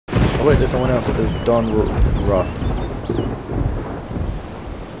Oh wait, there's someone else. There's Don Roth.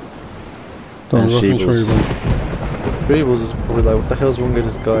 Don Roth and Shreeble. Shreebles is probably like, what the hell's wrong with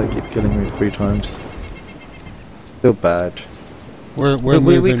this guy? Keep killing me 3 times. Feel bad. We're we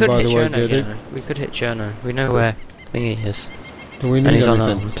moving, could by hit the way, Cherno, Diddy. We could hit Cherno. We know where Thingy is. Do we need and he's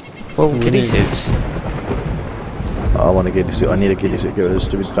anything? unarmed. Well, Do we ghillie need- suits. I want a ghillie suit. I need a ghillie suit. Get rid of the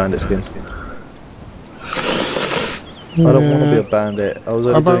stupid bandit skin. I don't want to be a bandit. I was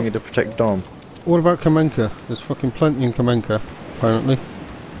only doing it to protect Dom. What about Kamenka? There's fucking plenty in Kamenka, apparently.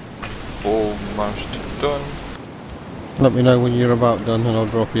 Almost done. Let me know when you're about done and I'll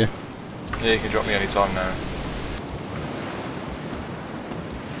drop you. Yeah, you can drop me any time now.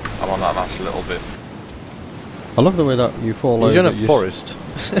 I'm on that last little bit. I love the way that you fall over. You're in a forest.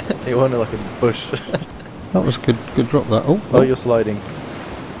 You're in like a bush. That was good drop that. Oh, you're sliding.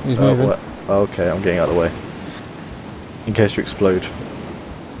 He's moving. Oh, okay, I'm getting out of the way. In case you explode.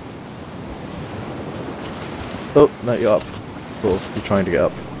 Oh, no, you're up. Cool, you're trying to get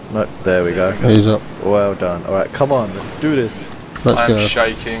up. No, there we go. He's up. Well done. Alright, come on, let's do this. I'm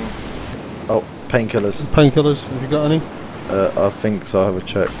shaking. Oh, painkillers. Painkillers, have you got any? I think so, I'll have a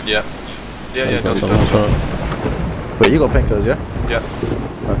check. Yeah. Yeah, That's done. alright. Wait, you got painkillers, yeah? Yeah.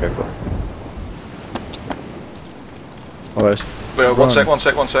 Okay, cool. Alright. Wait, one sec.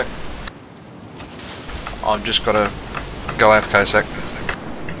 I've just gotta go AFK a sec.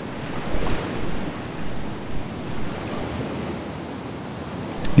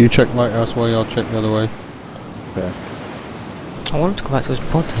 You check lighthouse way, I'll check the other way. Okay. I want him to go back to his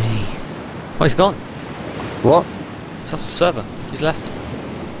body. Oh, he's gone. What? He's off the server. He's left.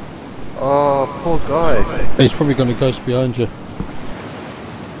 Oh, poor guy. He's probably going to ghost behind you.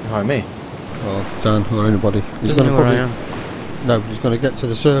 Behind me? Or Dan, or anybody. He's Doesn't know where I probably, am. no, but he's going to get to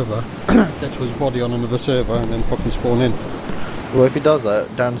the server, get to his body on another server, and then fucking spawn in. Well, if he does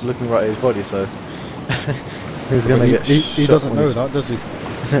that, Dan's looking right at his body, so... he's gonna get he shot doesn't when know he's- that, does he?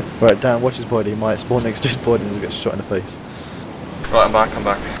 Right, Dan, watch his body. He might spawn next to his body and he'll get shot in the face. Right, I'm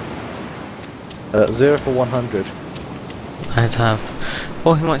back. 0 for 100. I'd have.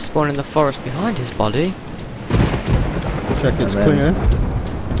 Or he might spawn in the forest behind his body. Check it's And clear.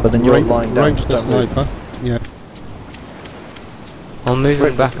 But then you're lying down. Rape the Don't move. sniper. Yeah. I'll move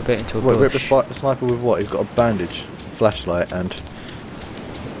Rip him back a bit into a Wait, rip bush. the sniper with what? He's got a bandage, flashlight, and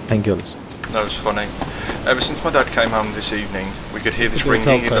painkillers. That was funny. Ever since my dad came home this evening, we could hear this Could do a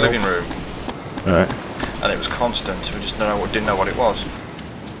ringing in the telltale. living room, Alright. and it was constant. We just didn't know what it was.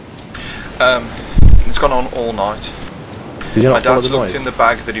 It's gone on all night. Did you My not follow dad's the looked noise? in the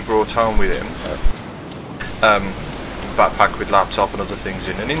bag that he brought home with him, backpack with laptop and other things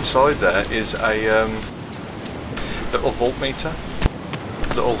in, and inside there is a little voltmeter,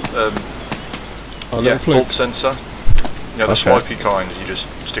 little little flip. volt sensor. You know, the Okay. swipey kind that you just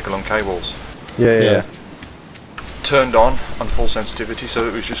stick along cables. Yeah. Turned on full sensitivity, so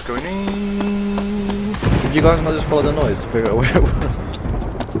it was just going. Did you guys not just follow the noise to figure out where it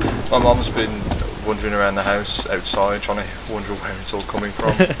was? My mum's been wandering around the house outside, trying to wonder where it's all coming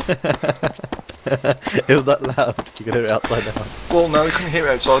from. It was that loud. You could hear it outside the house. Well, no, you couldn't hear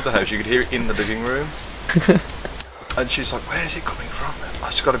it outside the house. You could hear it in the living room. And she's like, "Where is it coming from?" Oh,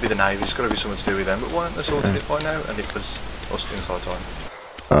 it's got to be the Navy. It's got to be something to do with them. But why haven't they sorted it by now? And it was us the entire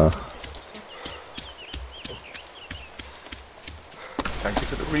time. Thank you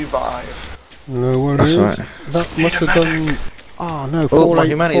for the revive. No worries. That's right. That must have done. Oh no, Oh, my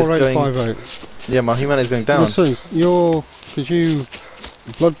humanity is 4858. Yeah, my humanity's going down. Listen, because you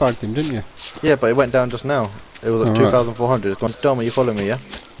blood bagged him, didn't you? Yeah, but it went down just now. It was at Alright. 2,400. It's gone. Dom, are you following me, yeah?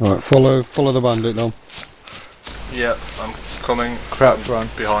 Alright, follow the bandit now. Yeah, I'm coming. Crouch run.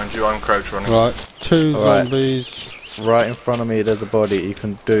 Behind you, I'm crouch running. Right, 2 Alright. zombies. Right in front of me, there's a body. You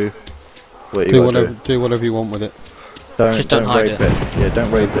can do what you Do gotta whatever you want with it. Just don't hide rape it. Yeah,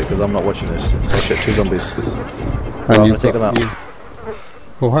 don't rape it because I'm not watching this. Oh shit, 2 zombies. And I'm gonna you've take them out.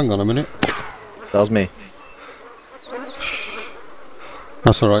 Oh, hang on a minute. That was me.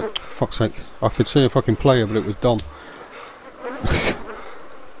 That's alright. Fuck's sake. I could see a fucking player, but it was Dom. I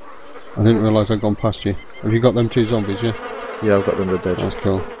didn't realise I'd gone past you. Have you got them 2 zombies, yeah? Yeah, I've got them. They're dead. That's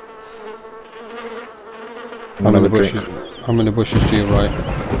cool. I'm I'm in gonna the bushes. I'm in the bushes to your right.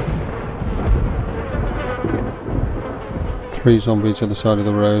 3 zombies at the side of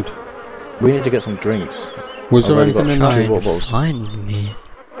the road. We need to get some drinks. Was I've there already got anything in two that? water bottles. Find me.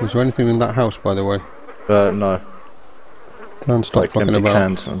 Was there anything in that house, by the way? No. Don't stop Like fucking empty about.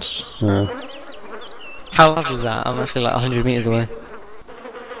 cans and Yeah, How loud was that? I'm actually like 100 meters away.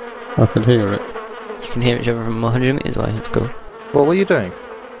 I could hear it. You can hear each other from 100 meters away. It's cool. What were you doing?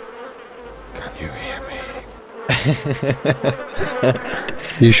 Can you hear me?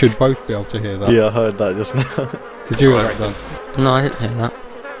 You should both be able to hear that. Yeah, I heard that just now. Did you hear that, Dan? No, I didn't hear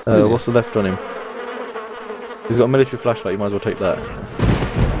that. What's the left on him? He's got a military flashlight, you might as well take that.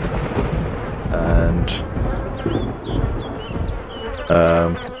 And...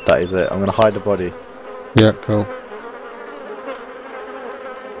 that is it. I'm gonna hide the body. Yeah, cool.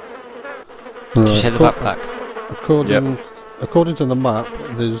 Did you say the backpack? According to the map,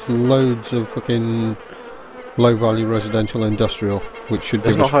 there's loads of fucking low value residential industrial, which should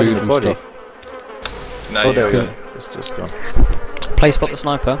give us food and stuff. No, Oh, there we Yeah. go. It's just gone. Play spot the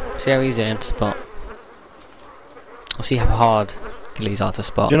sniper. See how easy I am to spot. I'll see how hard killies are to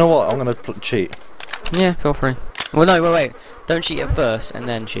spot. Do you know what? I'm gonna cheat. Yeah, feel free. Well, no, wait. Don't cheat at first and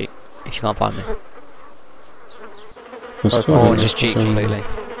then cheat if you can't find me. Or just cheat completely.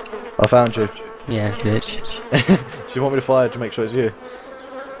 I found you. Yeah, bitch. Do you want me to fire to make sure it's you?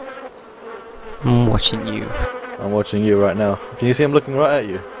 I'm watching you. I'm watching you right now. Can you see him looking right at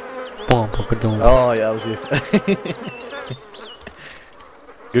you? Oh, Oh yeah, that was you.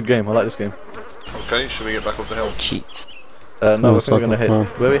 Good game, I like this game. Okay, should we get back up the hill? cheats. No, No, I it's think we're like gonna a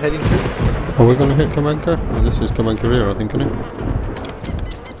head. Where are we heading to? Are we going to hit Kamenka? Oh, this is Kamenka here, I think, isn't it?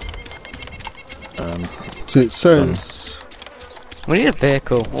 So it says... We need a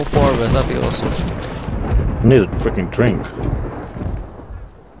vehicle. All four of us. That'd be awesome. I need a freaking drink.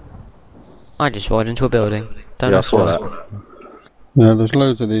 I just void into a building. Don't Yeah, I ask saw why. that. Yeah, there's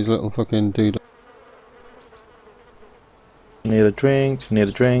loads of these little fucking dudes. Need a drink. Need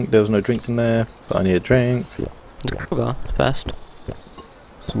a drink. There was no drinks in there, but I need a drink. The Kruger is best.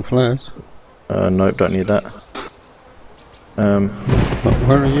 Some flares. Nope, don't need that.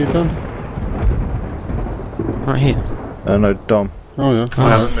 Where are you, Dan? Right here. No, Dom. Oh yeah. I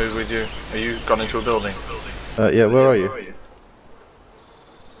haven't moved with you. Are you gone into a building? Yeah, where are you?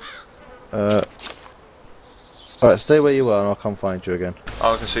 Alright, stay where you are and I'll come find you again.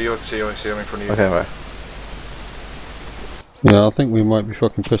 Oh, I can see you, I can see you, I see you in front of you. Okay, right. Yeah, I think we might be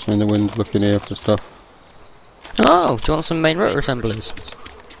fucking pissing in the wind looking here for stuff. Oh, do you want some main rotor assemblies?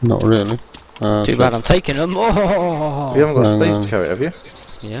 Not really. Too bad I'm taking them. Oh. You haven't got Hang space on. to carry it, have you?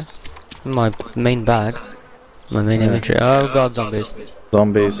 Yeah. My main bag. My main inventory. Oh god, zombies.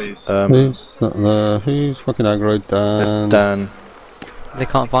 Zombies. Who's that there? Who's fucking aggroed It's Dan? Dan. They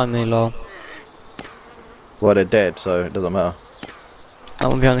can't find me, lol. Well, they're dead, so it doesn't matter. That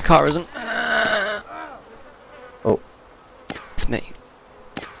one behind the car isn't. Oh. It's me.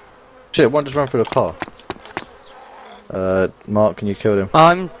 Shit, one just ran through the car. Mark, can you kill him?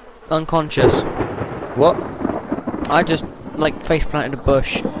 I'm unconscious. What? I just like face planted a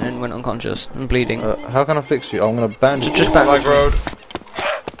bush and went unconscious and bleeding. How can I fix you? I'm gonna bandage Just you. back. Flag road,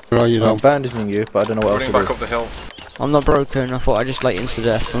 Where are you, I'm Dan? bandaging you, but I don't know what running else back to up the hill. I'm not broken. I thought I just like insta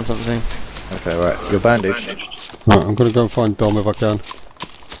death on something. do. Okay, right. You're bandaged. Right, I'm gonna go and find Dom if I can.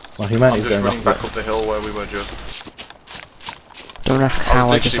 My I'm humanity's just going running off. back up the hill where we were just. Don't ask how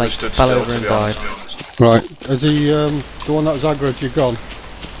I just literally like stood fell still, over to and be died. honest. Right, has he, the one that was aggroed, you gone?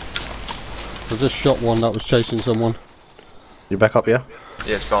 I just shot one that was chasing someone. You back up, yeah?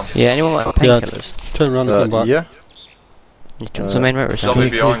 Yeah, it's gone. Yeah, anyone like Yeah. painkillers? Turn around and come back. Yeah? You want some main rotor Zombie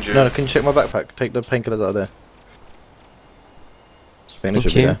assemblies? behind you. No, can you check my backpack? Take the painkillers out of there. Pain Thank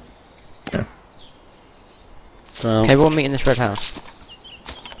should be you. there. Okay, we'll meet in this red house.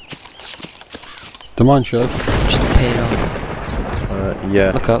 The mine show. Just peed on.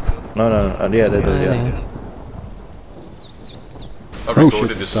 Yeah. Look up. No, yeah, they do, yeah. I've Oh, recorded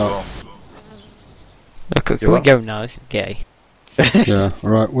shit, this as stop. well. Look up. You Can we what? go now? This is gay. Yeah,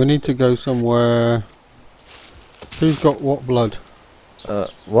 right, we need to go somewhere. Who's got what blood?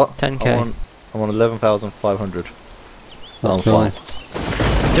 What? 10k. I'm on 11,500. I'm That's cool. fine.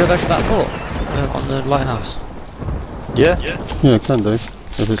 Do I go to that fort? On the lighthouse? Yeah? Yeah, can do.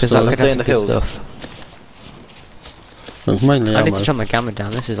 If it's Because still that stay could in have the some good hills. stuff. it's mainly I need ammo. to turn my gamma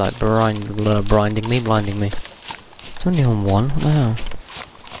down. This is like blinding me. It's only on one. What the hell?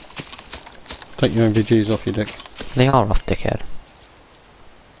 Take your MVGs off your dick. They are off, dickhead.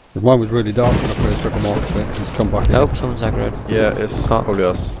 Mine was really dark when I first took them off, but it's come back. Oh, someone's aggroed. Yeah, it's Can't. probably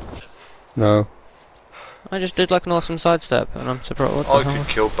us. No. I just did like an awesome sidestep, and I'm surprised. What the I hell?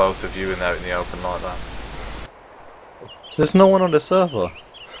 could kill both of you out in the open like that. There's no one on the server.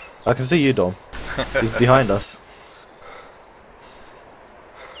 I can see you, Dom. He's behind us.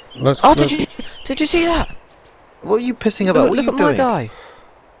 Let's, Oh, let's, did you see that? What are you pissing about? What Look are at you my doing? guy.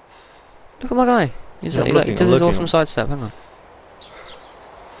 Look at my guy. He's Yeah, like, I'm he looking, does I'm his looking. awesome sidestep. Hang on.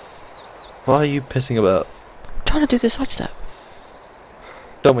 Why are you pissing about? I'm trying to do this sidestep.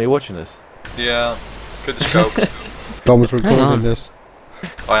 Dom, are you watching this? Yeah, through the scope. Dom was on. recording this.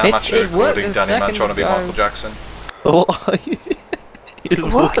 I am It actually worked recording a Danny Man second trying to be ago. Michael Jackson. What are you? You're just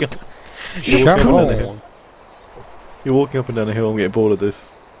What? walking up. You're walking, up Come and down a on. hill. You're walking up and down a hill. I'm getting bored of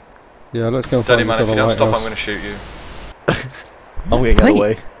this. Yeah, let's go and Daddy find man, this if you other don't stop, I'm lighthouse. going to shoot you. I'm getting out of the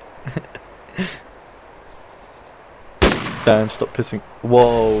Wait. way. Dan, stop pissing.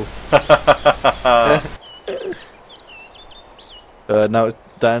 Whoa. Now it's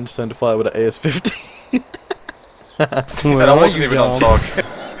Dan's turn to fire with an AS-50. And I wasn't even on target.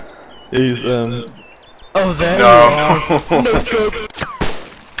 He's Oh, there No. No scope.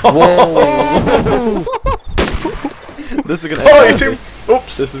 Whoa! This is gonna Oh, end hit him!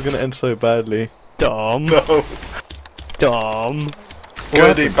 Oops! This is gonna end so badly. Dumb. No. Dumb.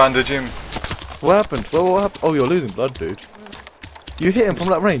 Go deep, bandage him. What happened? What happened? Oh, you're losing blood, dude. You hit him from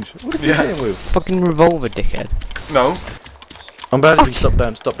that range. What did you Yeah. hit him with? Fucking revolver, dickhead. No. I'm bandaging.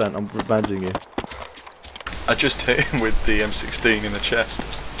 What? Stop down. I'm bandaging you. I just hit him with the M16 in the chest.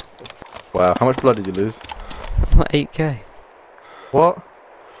 Wow, how much blood did you lose? What, 8k? What?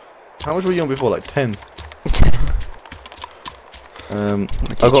 How much were you on before? Like 10? I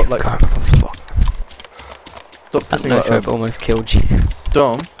got like... Fuck. Stop That pissing no like... scope almost killed you.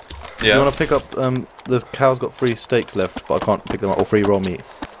 Dom, you Yeah. wanna pick up... the cow's got 3 steaks left, but I can't pick them up, or 3 raw meat.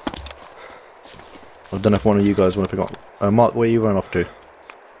 I don't know if one of you guys wanna pick up... Mark, where you run off to?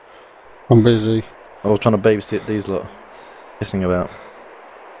 I'm busy. I was trying to babysit these lot. Pissing about.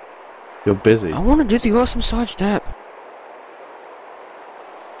 You're busy. I want to do the awesome sidestep.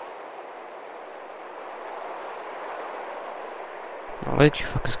 Oh, where did you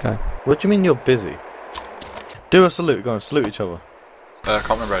fuckers go? What do you mean you're busy? Do a salute, go on, salute each other. I can't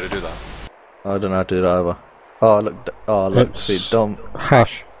remember how to do that. I don't know how to do that either. Oh look, It's see, Dom,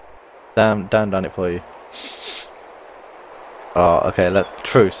 hash. Dan done it for you. Oh, okay,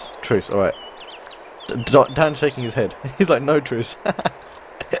 truce, alright. Dan's shaking his head. He's like, no truce.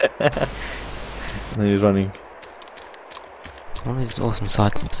 And then he's running. What is this awesome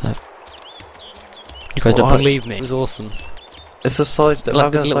sidestep? You guys don't What? believe me. It was awesome. It's a sidestep. How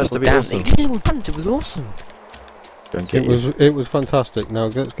Like the can a little sidestep be damn awesome? thing. Little dance, it was awesome. Go and get you. It was fantastic. Now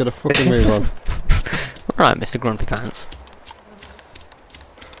let's get a fucking move on. Alright, Mr. Grumpy Pants.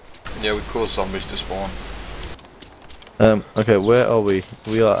 Yeah, we caused zombies to spawn. Okay, where are we?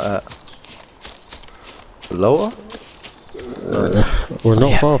 We are at... Lower? We're not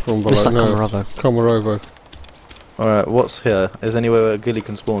Yeah. far from Just below. like No, Camarovo. Camarovo. Alright, what's here? Is anywhere where a ghillie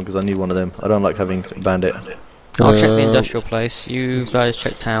can spawn? Because I need one of them. I don't like having bandit. I'll check the industrial place. You guys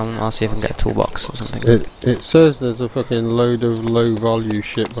check town. I'll see if I can get a toolbox or something. It says there's a fucking load of low value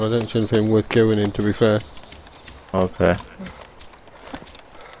shit, but I don't see anything worth going in, to be fair. Okay.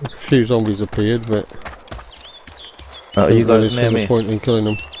 There's a few zombies appeared, but Are you there's guys near no me? point in killing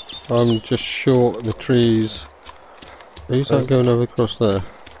them. I'm just short the trees. Who's that going over across there?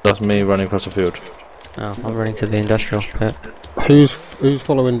 That's me running across the field. Oh, I'm running to the industrial pit. Who's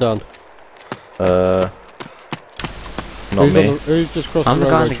following Dan? Not me. Who's just crossed I'm the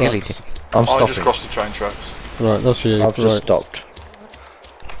the guy in railway the ghillie. tracks? I'm I stopping. just crossed the train tracks. Right, that's you. I've just right. stopped.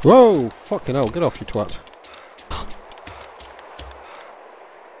 Whoa! Fucking hell! Get off, you twat!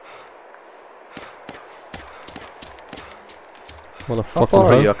 What a How fucking far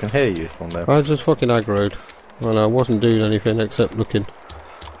are hell. you? I can hear you from there. I just fucking aggroed. Well, I wasn't doing anything except looking.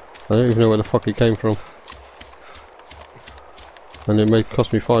 I don't even know where the fuck he came from. And it may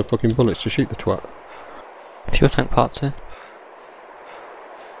cost me 5 fucking bullets to shoot the twat. Fuel tank parts here.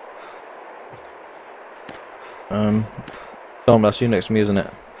 Dom, that's you next to me, isn't it?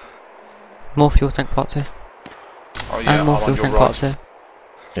 More fuel tank parts here. Oh yeah, And more I'm on fuel your tank right. parts here.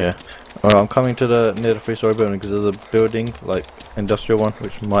 Yeah. Alright, I'm coming to the near the 3-story building because there's a building, like industrial one,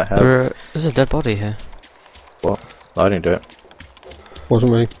 which might have. There's a dead body here. I didn't do it.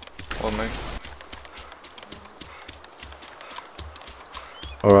 Wasn't me. On me.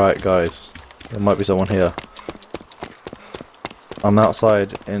 Alright, guys. There might be someone here. I'm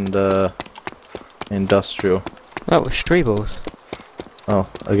outside in the industrial. Oh, with Streebles. Oh,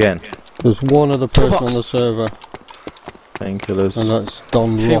 again. There's one other person Toolbox. on the server, Painkillers. and that's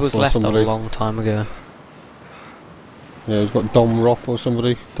Don Roth Streebles or left a somebody. long time ago. Yeah, he's got Dom Roth or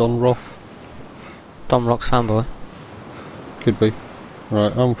somebody. Don Roth. Dom Rock's fanboy. Could be.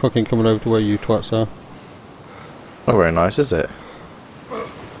 Right, I'm fucking coming over to where you twats are. Not very nice, is it?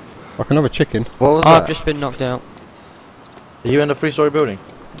 I can have a chicken. What was I've that? just been knocked out. Are you in the 3-story building?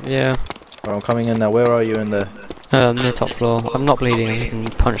 Yeah. Oh, I'm coming in now. Where are you in there? Near top floor. I'm not bleeding. I can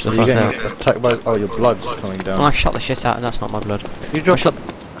punch the Are you fuck out. getting attacked by... Oh, your blood's coming down. I shot the shit out, and that's not my blood. You I dropped...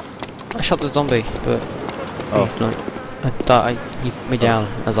 shot the zombie, but Oh. he hit me down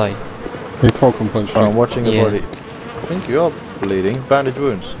as I. He Falcon punched Oh, me. I'm watching your Yeah. body. I think you are bleeding. Bandage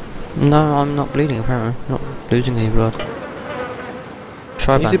wounds. No, I'm not bleeding apparently. Not losing any blood.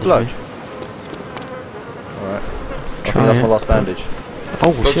 Try Can you see bandage blood? me. Alright. I think Try that's it. my last bandage.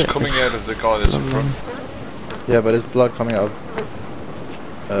 Oh Blood's shit. coming out of the guy that's in front. Yeah, but there's blood coming out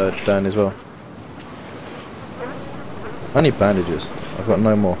of Dan as well. I need bandages. I've got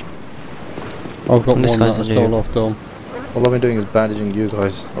no more. I've got And this one that guy's I a stole noob. off Dom. All I've been doing is bandaging you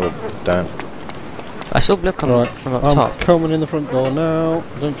guys. Oh, Dan. I saw blood coming Right, from up I'm top. coming in the front door now.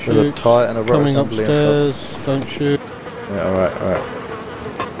 Don't There's shoot. a tie and a rope Coming assembly and upstairs. Don't shoot. stuff. Yeah, alright.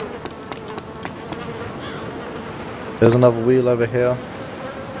 There's another wheel over here.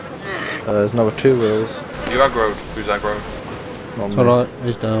 There's another 2 wheels. You aggroed. Who's aggroed? Not It's me. alright,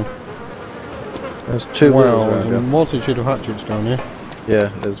 he's down. There's 2 Wow, wheels there's around a here. multitude of hatchets down here. Yeah,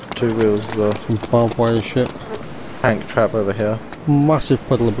 there's 2 wheels as well. Some barbed wire shit. Tank trap over here. Massive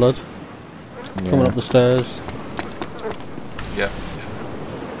puddle of blood. Coming Yeah. up the stairs. Yeah.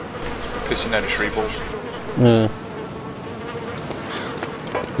 Pissing out of tree balls. Yeah,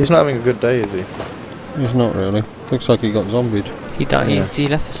 He's not having a good day, is he? he's not really. Looks like he got zombied. He died. Yeah. He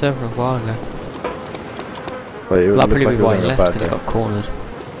left the server a while ago. Wait, it That'll looked probably like be he was why he having a left, bad because he day. got cornered.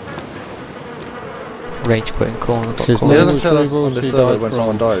 Rage quitting corner, got His He cornered. name- doesn't tell us Retrievals on the he server died when from.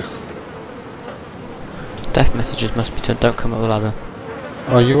 someone dies. Death messages must be turned. Don't come up the ladder.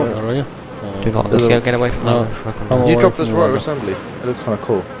 Oh, you up there, are you? Do not There's a- get away from the No. ladder. before I come I'm down. away You dropped from this the rotor ladder. assembly. It looks kind of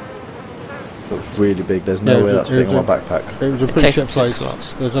cool. Looks really big. There's no Yeah, way it- that's it fitting on was my backpack. It was a It pretty takes shit up 6 place.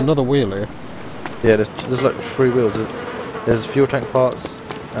 slots. There's another wheel here. Yeah, there's like 3 wheels. There's fuel tank parts,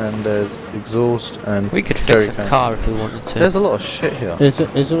 and there's exhaust, and We could fix a jerry can. car if we wanted to. There's a lot of shit here.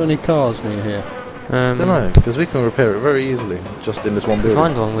 Is there any cars near here? I don't know, because we can repair it very easily, just in this one If we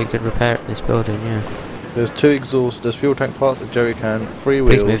building. find one, we could repair it in this building, yeah. There's 2 exhaust, there's fuel tank parts, a jerry can, 3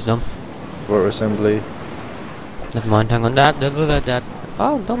 Please move wheels, them. rotor assembly. Never mind, hang on. Dad.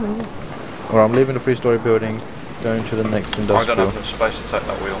 Oh, don't move. Well, I'm leaving the 3-story building, going to the next I don't industrial. have enough space to take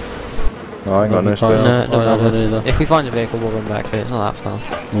that wheel. No, I ain't got no Doesn't space. tire. No, I no haven't matter. either. If we find a vehicle, we'll run back here. It's not that far.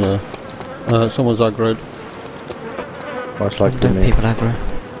 Yeah. Someone's aggroed. Most likely Don't me. people aggro.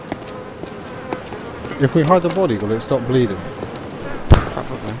 If we hide the body, will it stop bleeding?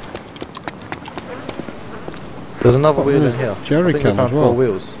 Probably. There's another Oh, wheel yeah. in here. Jerry I think we can found as well. 4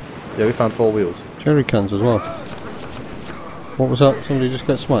 wheels. Yeah, we found 4 wheels. Jerry cans as well. What was that? Somebody just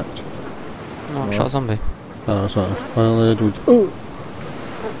get smacked? Oh, No. shot a zombie. Oh, sorry. Well, Edward. Oh!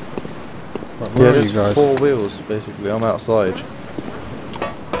 Right, where Yeah, are you there's guys? 4 wheels, basically. I'm outside.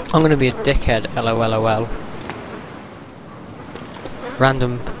 I'm gonna be a dickhead, LOLOL.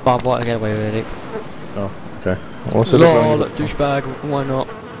 Random barbed wire getaway with it. Okay. Also, look Lol, around. douchebag, why not?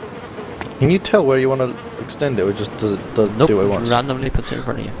 Can you tell where you want to extend it, or just does it Nope, do what it just wants? randomly puts it in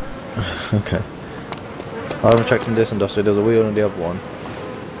front of you. Okay. I haven't checked in this industry. There's a wheel in the other one.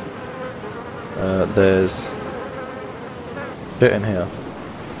 There's shit in here.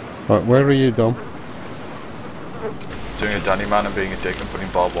 Right, where are you, Dom? Doing a Danny man and being a dick and putting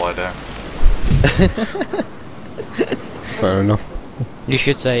barbed wire down. Fair enough. You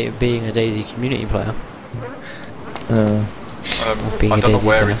should say being a Daisy community player. Being I a don't know Daisy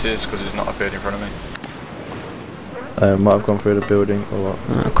where player. it is because it's not appeared in front of me. Might have gone through the building or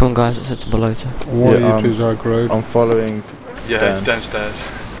what. Come on guys, let's head to below to. Why Yeah, are you two's aggroed? I'm following. Yeah, it's Dan. downstairs.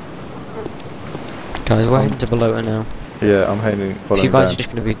 Guys, we're heading to below now. Yeah, I'm heading. If Following you guys Dan. are just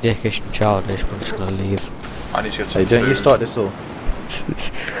gonna be dickish and childish, we're just gonna leave. I need to get some Hey, don't you food. start this all?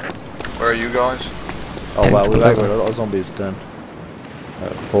 Where are you guys? Oh Heading wow, to we've below. aggroed a lot of zombies then.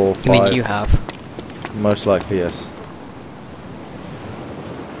 4, 5. You mean you have? Most likely, yes.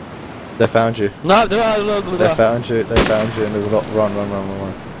 They found you. No, They found you. They found you, and there's a lot. Run.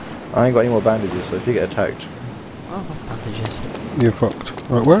 I ain't got any more bandages, so if you get attacked, Oh, bandages. You're fucked.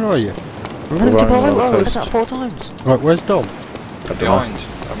 Right, where are you? I'm running to running on below, the I did coast. that 4 times. Right, where's Dom? I don't know. Behind.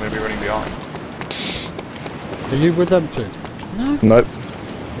 I'm going to be running behind. Are you with them two? No. Nope.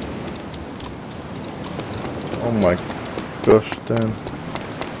 Oh my gosh, damn.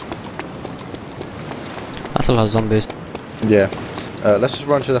 That's a lot of zombies. Yeah. Let's just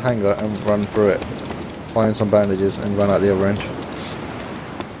run to the hangar and run through it. Find some bandages and run out the other end.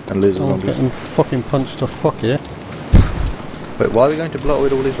 And lose the I'm zombies. getting fucking punched to fuck here. Wait, why are we going to blow it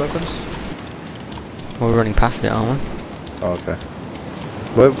with all these weapons? We're running past it, aren't we? Oh, okay.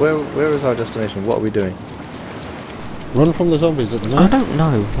 Where is our destination? What are we doing? Run from the zombies at the I minute. don't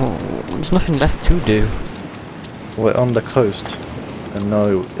know. Well, there's nothing left to do. We're on the coast. And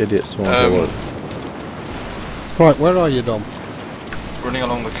no idiot small board. Right, where are you, Dom? Running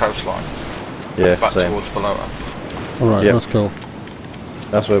along the coastline. Yeah, Back same. towards below. Alright, Yep. that's cool.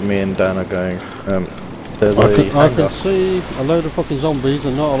 That's where me and Dan are going. There's I a can hangar. see a load of fucking zombies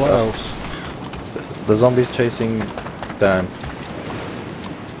and not a lot else. The zombies chasing Dan.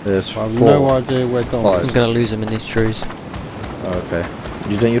 There's I have 4. no idea where Dom Five. I'm is. gonna lose him in these trees. Oh, okay.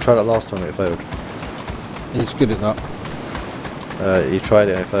 You tried that last time, it failed. He's good at that. You tried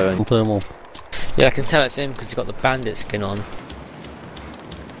it and it failed. On thermal. Yeah, I can tell it's him because he's got the bandit skin on.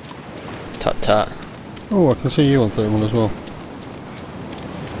 Tut tut. Oh, I can see you on thermal as well.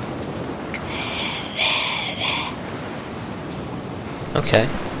 Okay.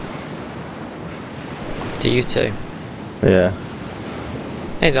 Do you too? Yeah.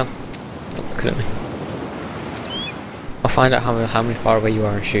 Hey Dom. Stop looking at me. I'll find out how many far away you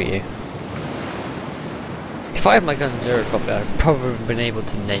are and shoot you. If I had my gun zero properly, I'd probably been able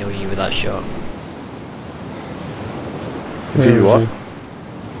to nail you with that shot. If you what?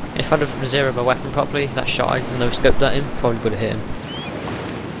 If I'd have zeroed my weapon properly, that shot I no scoped at him, probably would have hit him.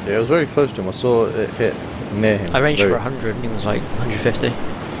 Yeah, it was very close to him. I saw it hit near him. I ranged Very- for 100 and he was like 150.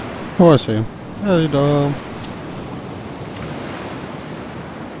 Oh, I see him. Hey, Dom.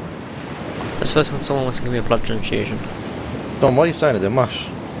 I suppose when someone wants to give me a blood transfusion. Don, why are you standing there? Mush.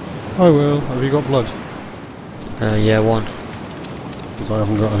 I will. Have you got blood? Yeah, one. Because I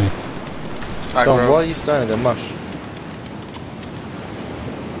haven't got any. Don, Aggro. why are you standing there? Mush.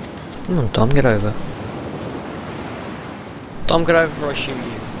 Dom, get over. Dom, get over before I shoot you.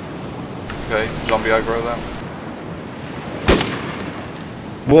 Okay, zombie aggro then.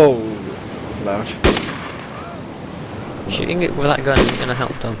 Whoa. That was loud. Shooting it with that gun isn't gonna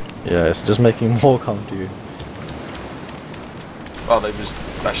help Dom. Yeah, it's just making more come to you. Well, it was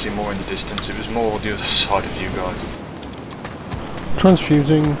actually more in the distance. It was more the other side of you guys.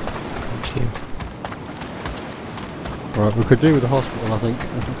 Transfusing. Thank you. Right, we could do with the hospital, I think.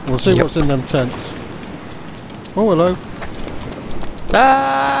 We'll see Yep. what's in them tents. Oh, hello.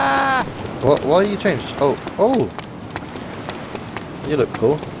 Ah! What? Why are you changed? Oh. You look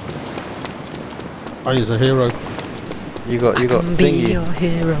cool. I is a hero. You got I can be thingy. your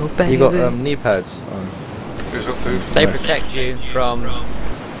hero, baby. You got knee pads on. Who's got food? They Yeah. protect you from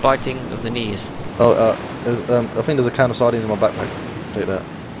biting of the knees. Oh, I think there's a can of sardines in my backpack. Take that.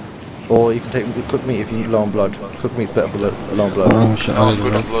 Or you can take cooked meat if you eat low on blood. Cooked meat's better for low on blood. Oh, shit, Oh, I I'm need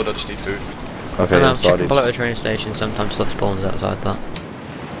good to on blood, I just need food. Okay, And then I'm checking sardines. below the train station, sometimes stuff spawns outside that.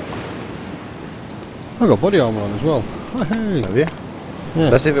 I got body armor on as well. Oh, hey. Have you? Yeah.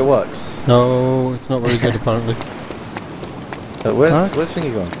 Let's see if it works. No, it's not very good apparently. Where's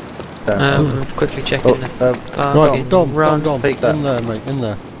thingy gone? Damn. Quickly checking the Right, Dom, run. Dom, Take that. in there, mate, in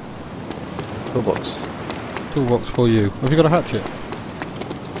there. Toolbox. Toolbox for you. Have you got a hatchet?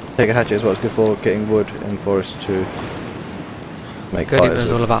 Take a hatchet as well. It's good for getting wood in forest to make Goody fires.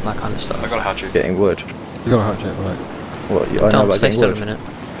 knows with. all about that kind of I stuff. got a hatchet. Getting wood. You got a hatchet, right. What? I know Dom, about stay getting still a wood. minute.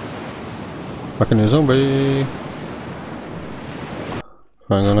 Back in the zombie.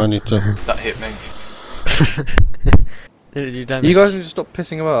 Hang on, I need to. That hit me. You You guys need to stop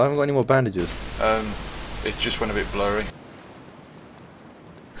pissing about. I haven't got any more bandages. It just went a bit blurry.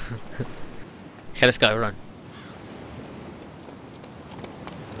 Okay, let's go, run.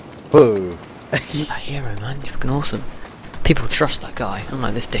 Whoa. He's a hero, man. He's fucking awesome. People trust that guy.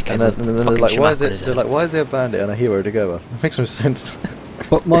 Unlike this dickhead. And then they're fucking like, why schmack is on it? his They're head. like, why is there a bandit and a hero together? It makes no sense.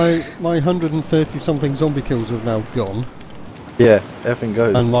 But my 130 something zombie kills have now gone, Yeah, everything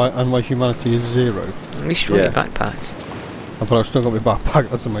goes. and my humanity is 0. At least you got your Yeah. backpack. But I've still got my backpack.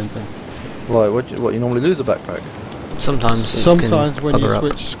 That's the main thing. Why? What? You normally lose a backpack? Sometimes. it Sometimes can when you bugger up.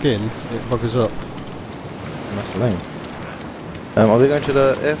 switch skin, it buggers up. That's lame. Are we going to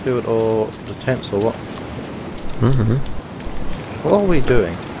the airfield or the tents or what? What are we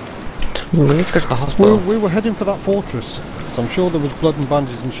doing? We need to go to the We, hospital. we were heading for that fortress, so I'm sure there was blood and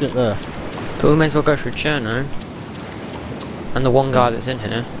bandages and shit there. But we may as well go through Cherno. And the one guy that's in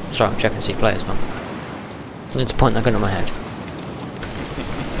here. Sorry, I'm checking C players now. I need to point that gun at my head.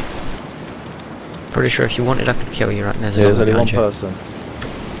 Pretty sure if you wanted, I could kill you right there's a Yeah, there's zombie only one behind you. person.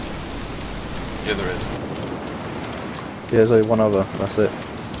 Yeah, there is. Yeah, there's only one other. That's it.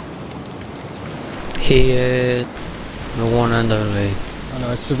 He is the one and only. And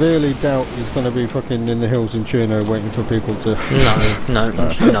I severely doubt he's going to be fucking in the hills in Cherno waiting for people to...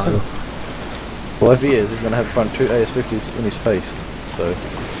 No. Well, if he is, he's going to have front 2 AS50s in his face. So,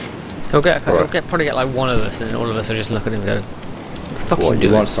 He'll Alright. probably get like one of us, and then all of us will just look at him and go, "Fucking what? do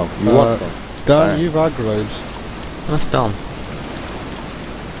You it." want some? You want some? Dan, Bang. you've aggroed. That's Dom.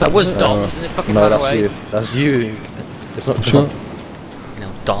 That was Dom's, and it fucking No, ran that's away. you. That's you. It's not Sure. John.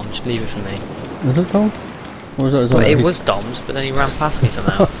 No, Dom, just leave it for me. Is it Dom? Or is that his Well, own? it was Dom's, but then he ran past me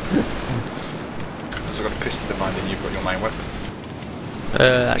somehow. Because I've got a pistol in mind and you've got your main weapon.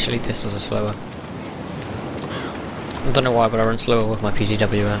 Actually, pistols are slower. I don't know why, but I run slower with my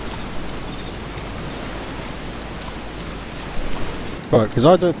PGW out. Right, because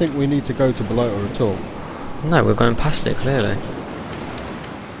I don't think we need to go to Balota at all. No, we're going past it, clearly.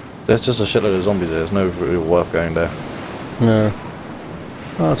 There's just a shitload of zombies there. There's no real worth going there. No.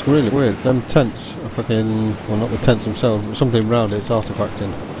 Oh, that's really weird. Them tents are fucking... Well, not the tents themselves, but something around it's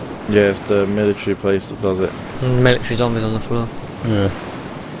artifacting. Yeah, it's the military place that does it. Military zombies on the floor. Yeah.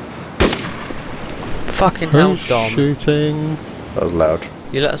 Fucking hell, Who's Dom. shooting? That was loud.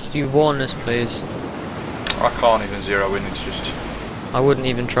 You warn us, please. I can't even zero in, it's just... I wouldn't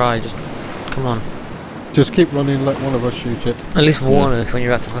even try, just... Come on. Just keep running, let one of us shoot it. At least warn us when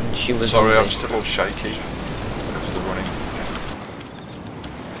you're about to fucking shoot a Sorry, zombie. I'm still all shaky because of the running.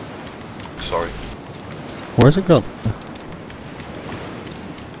 Sorry. Where's it gone?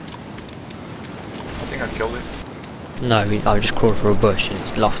 I think I killed it. No, I just crawled through a bush and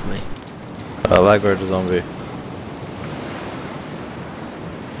it's lost me. Lagro the zombie.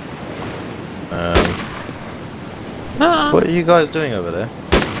 What are you guys doing over there?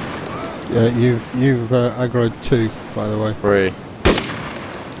 Yeah, you've aggroed 2, by the way. 3.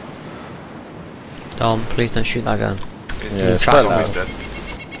 Dom, please don't shoot that gun. It's Yeah, it's quite always loud. dead.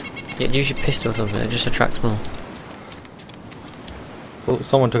 Yeah, use your pistol or something, it just attracts more. Oh,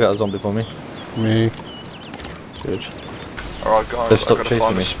 someone took out a zombie for me. Me. Good. Alright guys, Just I've stop got to chasing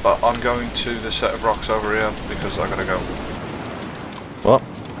find a me. spot. I'm going to the set of rocks over here because I gotta go. What?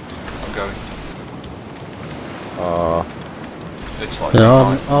 I'm going. It's like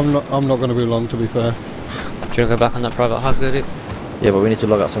Yeah, midnight. I'm not going to be long, to be fair. Do you want to go back on that private hive, Goody? Yeah, but we need to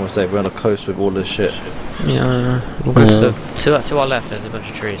log out somewhere safe. We're on the coast with all this shit. Yeah, we'll go to the... To our left, there's a bunch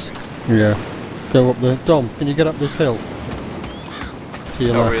of trees. Yeah. Go up there. Dom, can you get up this hill? To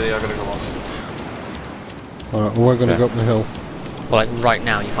your No, left. really, I gotta go on. Alright, well, we're going to Okay. go up the hill. Well, like, right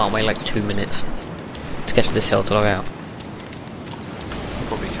now, you can't wait like 2 minutes to get to this hill to log out.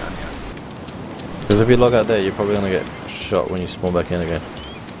 Probably can, yeah. Because if you log out there, you're probably going to get shot when you spawn back in again.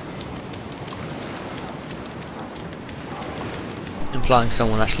 Implying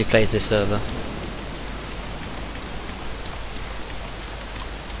someone actually plays this server.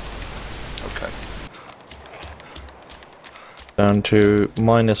 Okay. Down to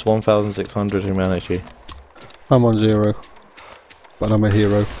minus 1,600 humanity. I'm on 0. But I'm a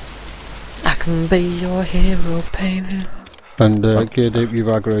hero. I can be your hero, baby. And Gear Deep, you've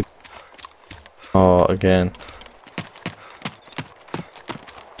aggroed. Oh, again.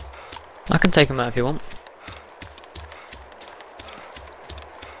 I can take him out if you want.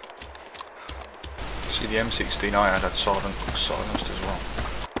 See, the M16 I had silenced as well.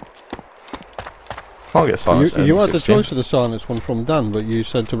 Can't get silenced. You had the M16. choice of the silence one from Dan, but you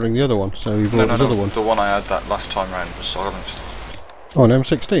said to bring the other one, so you brought No, this other one. the one I had that last time round was silenced. Oh, an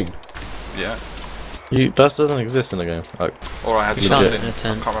M16? Yeah. That doesn't exist in the game. Like, Or I had You can't something. in a I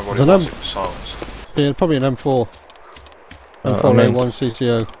tent. can't remember what Is it it was. M? It was silenced. Yeah, probably an M4. I M4A1 mean-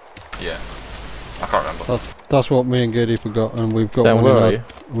 CTO. Yeah. I can't remember. That's what me and Gear Deep have got, and we've got Dan, one where in are our... you?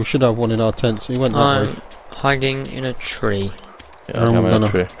 We should have one in our tents. He went that way. I'm hiding in a tree. Yeah, I'm in a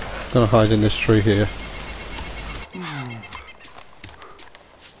tree. Gonna hide in this tree here.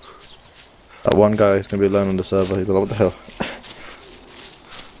 That one guy is going to be alone on the server. He's like, what the hell?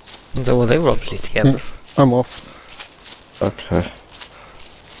 So, well, they were obviously together. I'm off. Okay.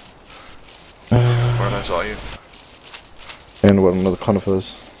 Whereabouts are you? And one of the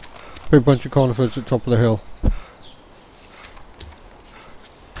conifers. Big bunch of conifers at top of the hill.